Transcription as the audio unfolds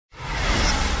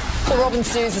Well, Rob and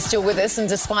Suze are still with us, and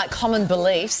despite common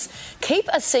beliefs, keep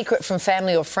a secret from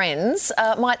family or friends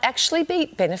might actually be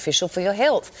beneficial for your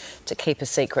health to keep a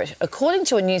secret. According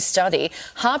to a new study,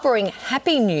 harbouring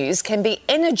happy news can be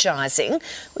energising,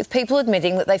 with people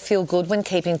admitting that they feel good when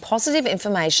keeping positive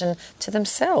information to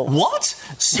themselves. What?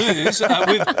 Suze,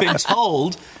 we've been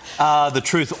told the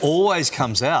truth always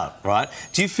comes out, right?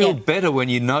 Do you feel better when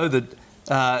you know that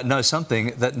know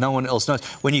something that no one else knows?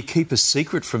 When you keep a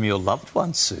secret from your loved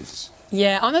ones, Suze?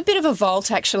 Yeah, I'm a bit of a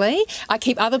vault, actually. I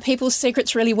keep other people's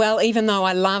secrets really well, even though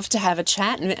I love to have a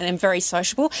chat and am very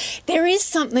sociable. There is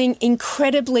something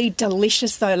incredibly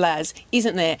delicious, though, Laz,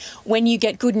 isn't there, when you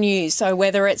get good news? So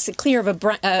whether it's clear of a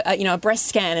breast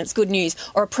scan, it's good news,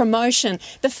 or a promotion.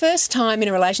 The first time in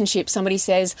a relationship somebody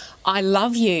says, I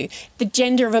love you, the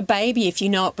gender of a baby if you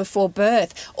know it before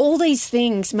birth, all these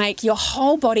things make your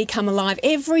whole body come alive.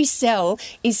 Every cell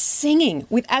is singing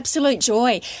with absolute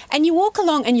joy. And you walk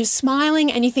along and you're smiling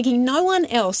and you're thinking no one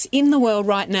else in the world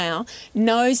right now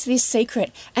knows this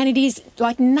secret, and it is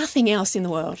like nothing else in the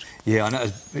world. Yeah,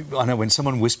 I know when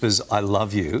someone whispers I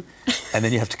love you and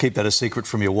then you have to keep that a secret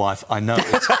from your wife. I know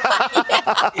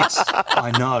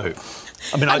I know.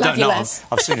 I mean, I don't know.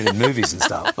 I've seen it in movies and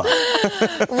stuff. But...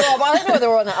 Rob, I don't know whether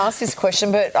I want to ask this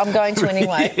question, but I'm going to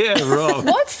anyway. Yeah, Rob.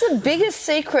 What's the biggest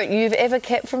secret you've ever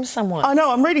kept from someone? I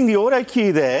know, I'm reading the auto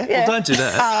cue there. Yeah. Well, don't do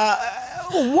that.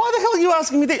 Why the hell are you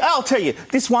asking me this? I'll tell you.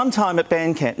 This one time at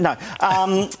band camp. No.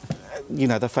 You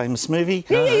know the famous movie?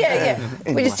 Yeah.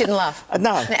 Anyway. We just didn't laugh.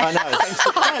 No, I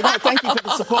know. Thank you for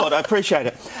the support. I appreciate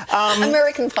it.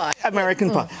 American Pie. American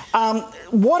Pie.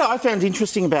 What I found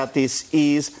interesting about this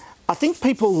is I think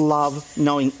people love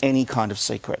knowing any kind of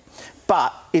secret.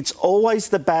 But it's always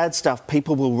the bad stuff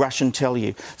people will rush and tell you.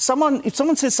 If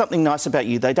someone says something nice about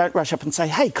you, they don't rush up and say,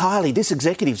 hey, Kylie, this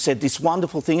executive said this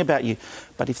wonderful thing about you.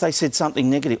 But if they said something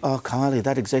negative, oh, Kylie,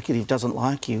 that executive doesn't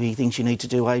like you. He thinks you need to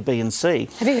do A, B and C.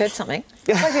 Have you heard something?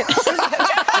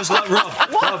 Just like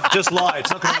Rob, just lie. It's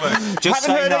not going to work. Just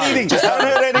haven't heard anything.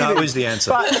 No is the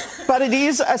answer. But it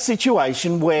is a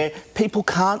situation where people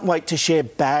can't wait to share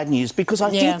bad news, because I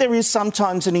think there is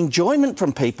sometimes an enjoyment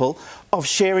from people of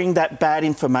sharing that bad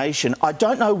information. I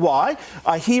don't know why.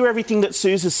 I hear everything that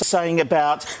Suze is saying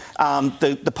about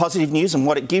the positive news and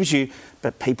what it gives you,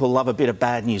 but people love a bit of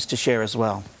bad news to share as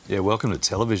well. Yeah, welcome to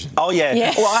television. Oh,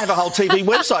 yeah. Well, I have a whole TV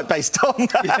website based on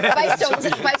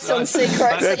that. Based on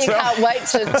secrets that you can't wait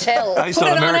to tell. Based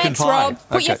on American Pie. Rob.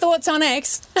 Put your thoughts on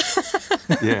X.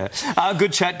 Yeah.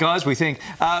 Good chat, guys, we think.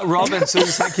 Rob and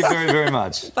Suze, thank you very, very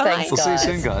much. Bye. Thanks, We'll guys.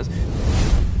 see you soon, guys.